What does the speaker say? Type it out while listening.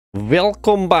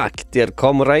Welcome back, dear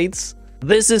comrades.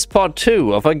 This is part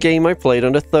 2 of a game I played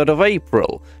on the 3rd of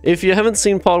April. If you haven't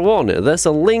seen part 1, there's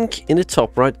a link in the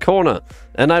top right corner,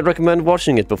 and I'd recommend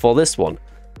watching it before this one.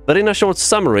 But in a short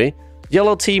summary,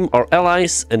 yellow team are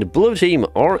allies and blue team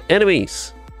are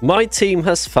enemies. My team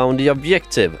has found the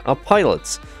objective, a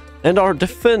pilot, and are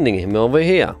defending him over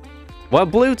here, while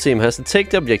blue team has to take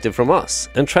the objective from us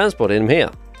and transport him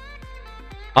here.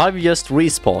 I've just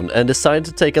respawned and decided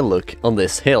to take a look on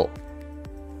this hill.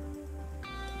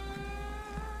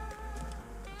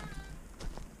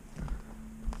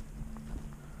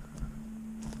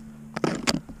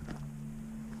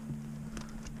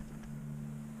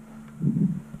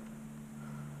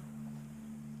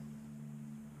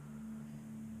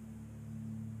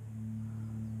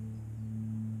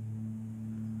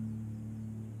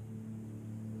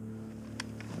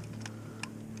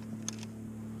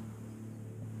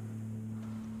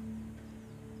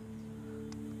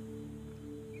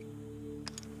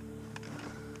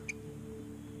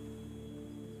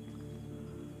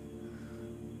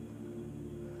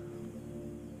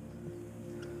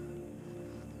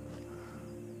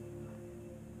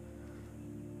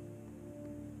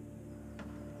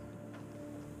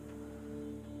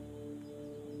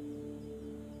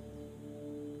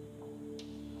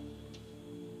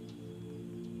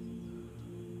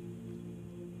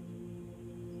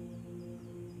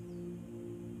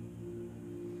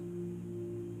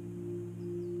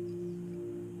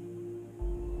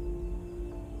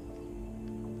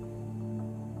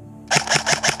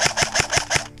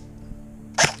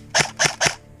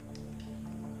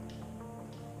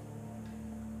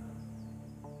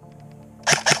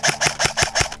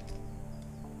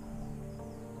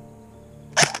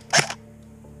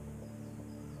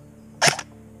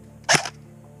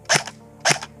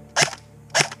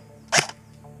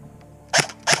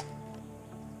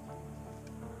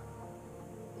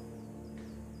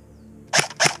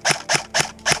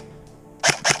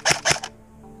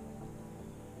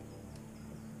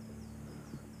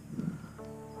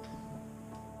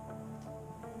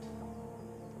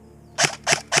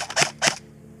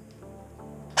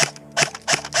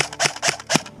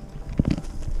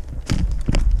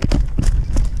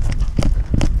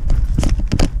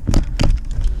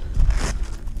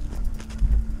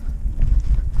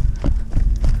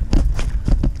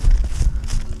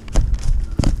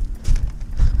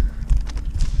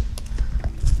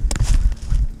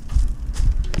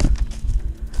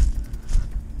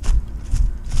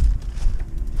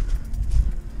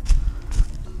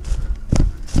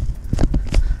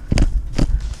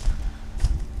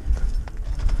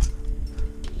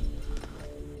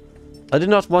 I did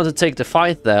not want to take the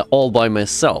fight there all by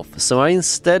myself, so I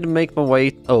instead make my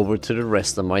way over to the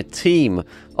rest of my team,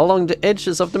 along the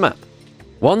edges of the map.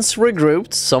 Once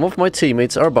regrouped, some of my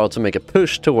teammates are about to make a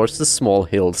push towards the small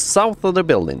hill south of the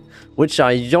building, which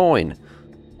I join,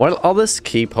 while others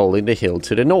keep holding the hill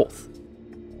to the north.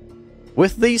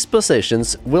 With these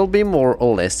positions, we'll be more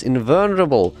or less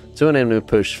invulnerable to an enemy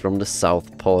push from the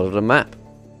south part of the map.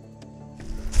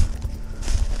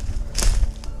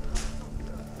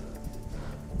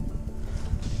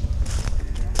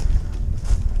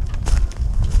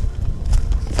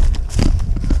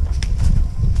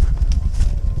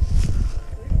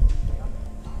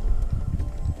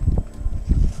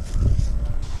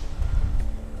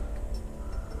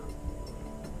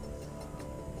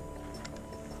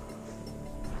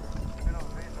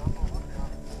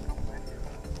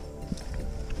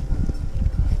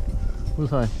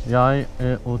 Jeg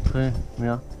og 3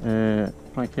 mere.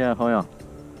 Flanker højre.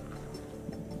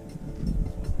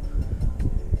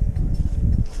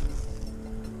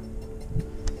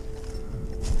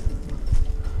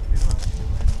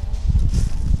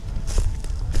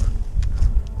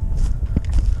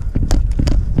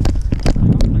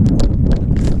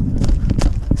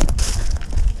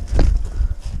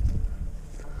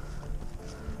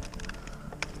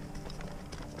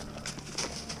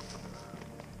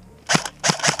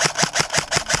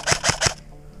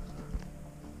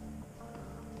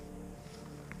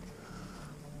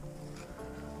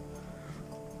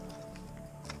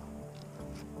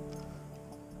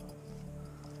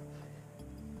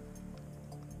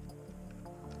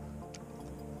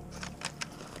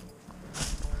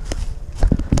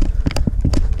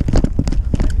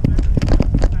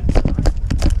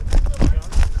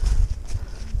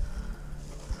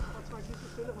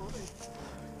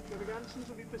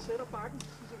 Så vi besætter bakken,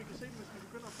 så vi kan se, hvis vi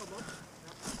begynder at komme op.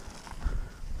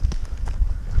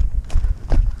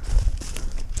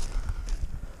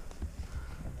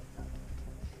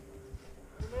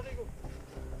 Rico.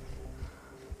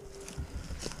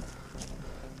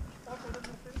 Tak for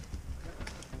den,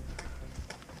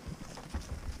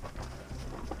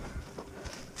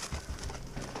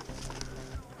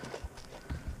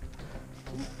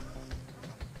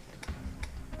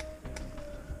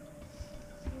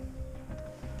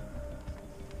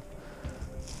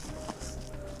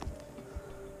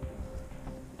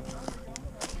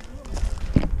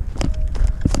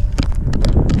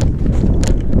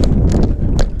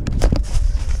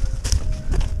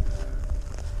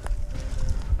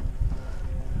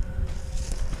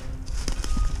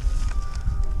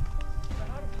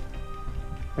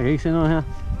 kan ikke se noget her.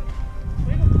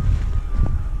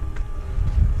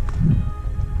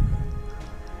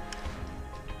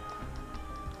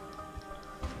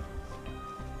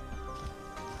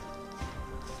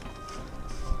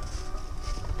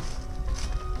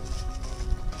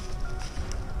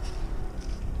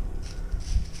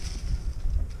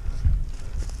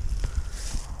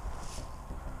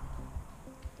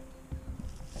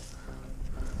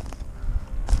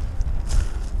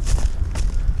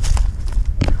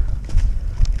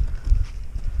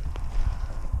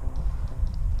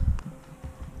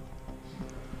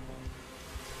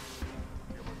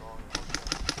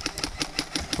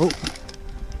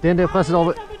 Den der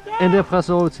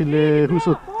presset over til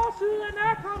huset.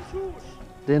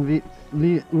 Den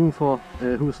lige uden for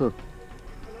huset.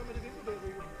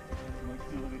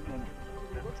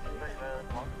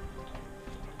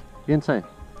 Gentag.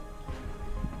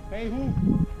 Bag hus,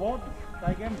 bort,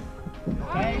 der igennem.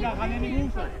 Der er en, der render ind i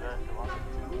huset.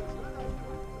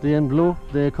 Det er en blå,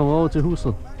 der kommer over til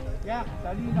huset. Ja, der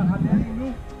er lige en, der render ind nu.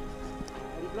 Er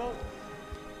det blå?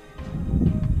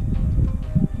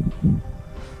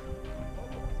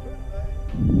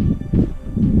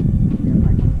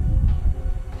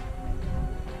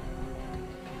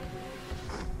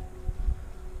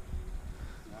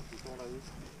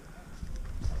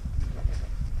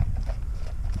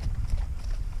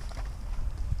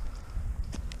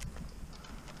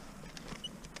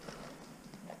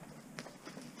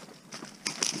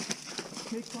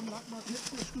 Jeg kan ikke komme langt nok hen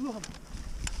til at skyde ham.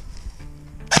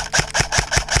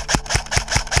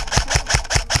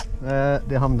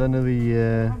 Det er ham dernede i...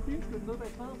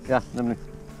 Ja, nemlig.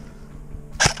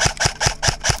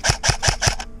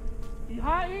 I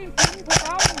har en inde på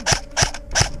gavlen.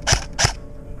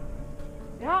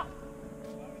 Ja.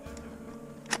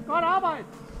 Godt arbejde.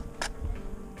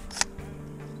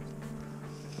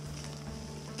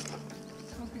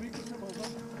 Nu skal vi ikke bestemme os om.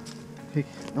 Kig.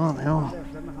 Nå, han er herovre.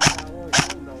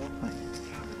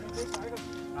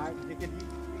 Nej, det kan de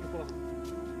ikke få.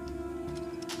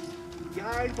 Jeg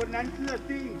har en på den anden side af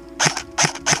stien.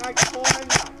 Jeg har ikke foran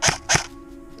jer.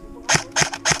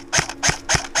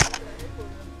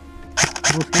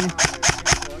 Måske.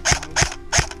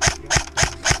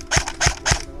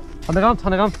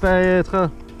 Han er ramt bag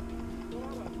træet.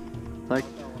 Tak.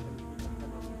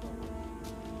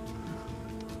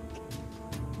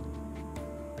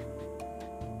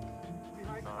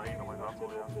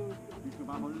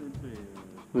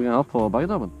 Vi kan op på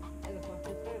bakketoppen.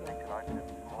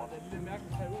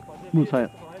 Nu tager jeg.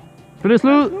 Spil det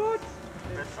slut!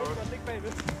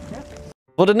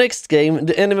 For the next game,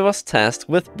 the enemy was tasked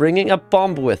with bringing a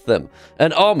bomb with them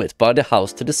and arm it by the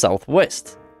house to the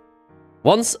southwest.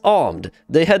 Once armed,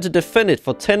 they had to defend it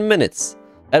for 10 minutes,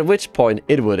 at which point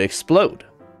it would explode.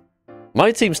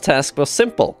 My team's task was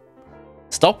simple.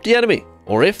 Stop the enemy,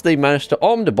 or if they managed to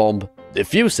arm the bomb,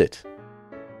 defuse it.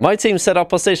 My team set up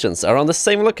positions around the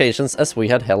same locations as we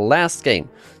had held last game,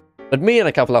 but me and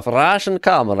a couple of Russian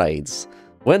comrades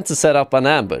went to set up an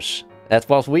ambush at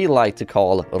what we like to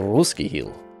call Ruski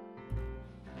Hill.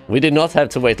 We did not have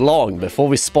to wait long before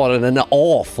we spotted an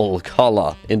awful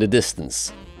color in the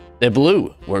distance. The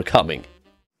blue were coming.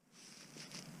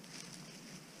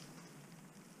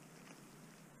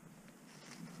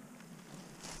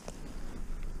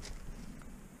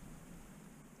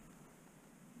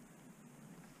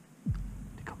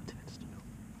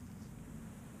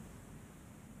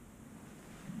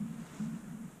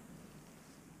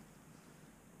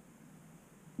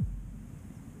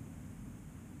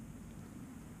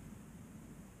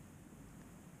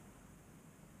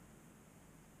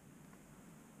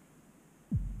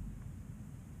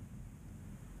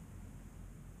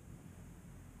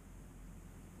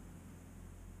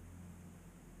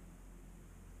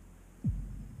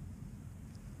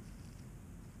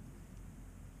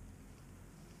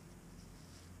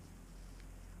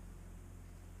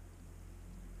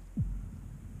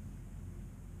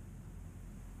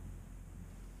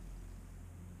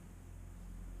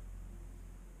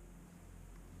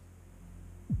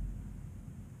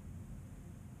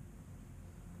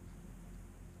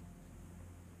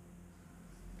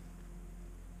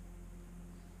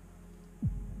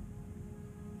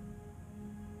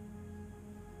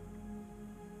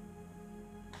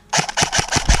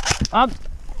 Up!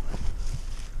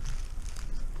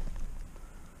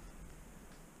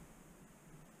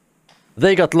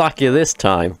 They got lucky this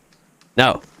time.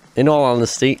 No, in all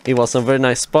honesty, it was some very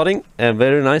nice spotting and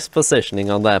very nice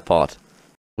positioning on their part.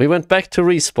 We went back to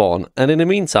respawn, and in the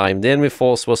meantime the enemy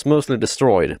force was mostly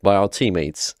destroyed by our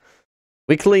teammates.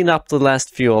 We cleaned up the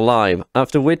last few alive,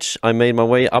 after which I made my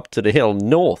way up to the hill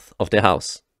north of the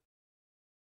house.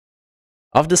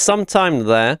 After some time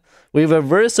there, we were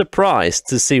very surprised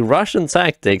to see Russian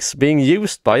tactics being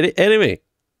used by the enemy.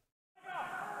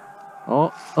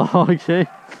 Oh, okay.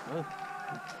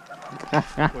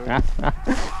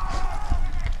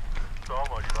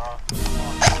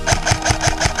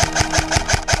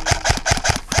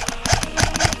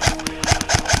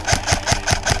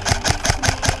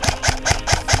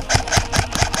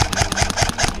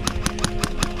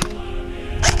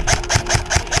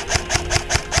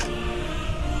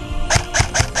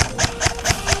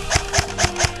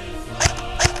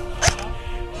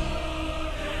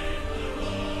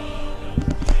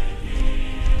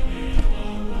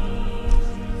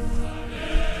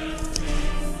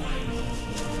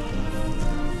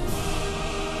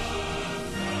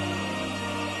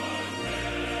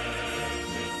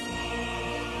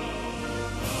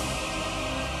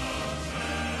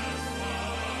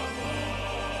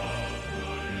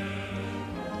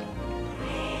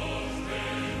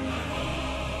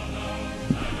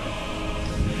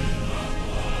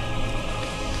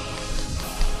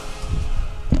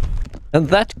 And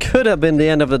that could have been the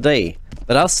end of the day,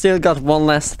 but I've still got one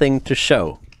last thing to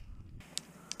show.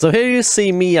 So here you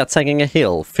see me attacking a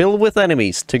hill filled with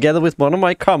enemies together with one of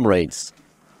my comrades.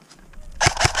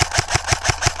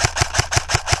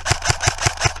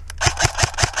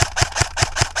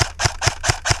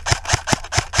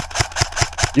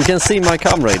 You can see my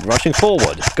comrade rushing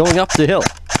forward, going up the hill.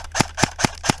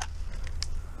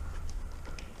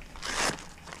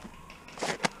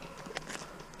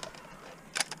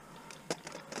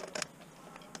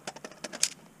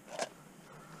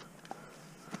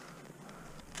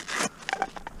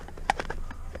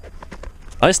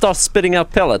 I start spitting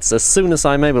out pellets as soon as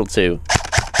I'm able to.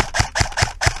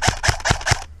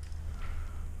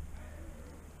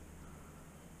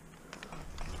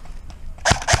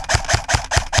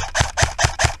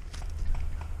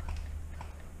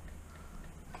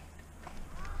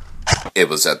 It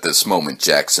was at this moment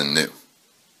Jackson knew.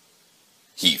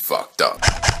 He fucked up.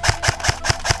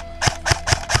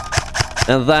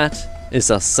 And that is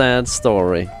a sad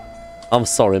story. I'm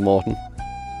sorry, Morten.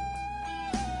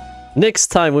 Next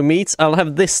time we meet, I'll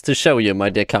have this to show you, my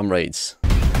dear comrades.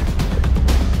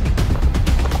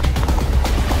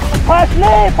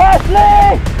 Parsley!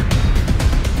 Parsley!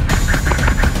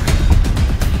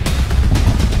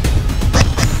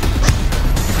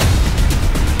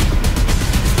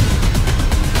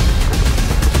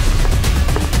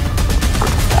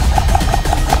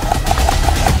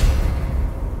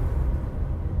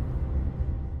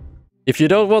 If you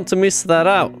don't want to miss that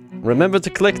out, remember to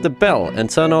click the bell and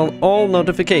turn on all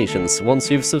notifications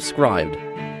once you've subscribed.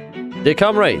 Dear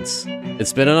comrades,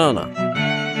 it's been an honor.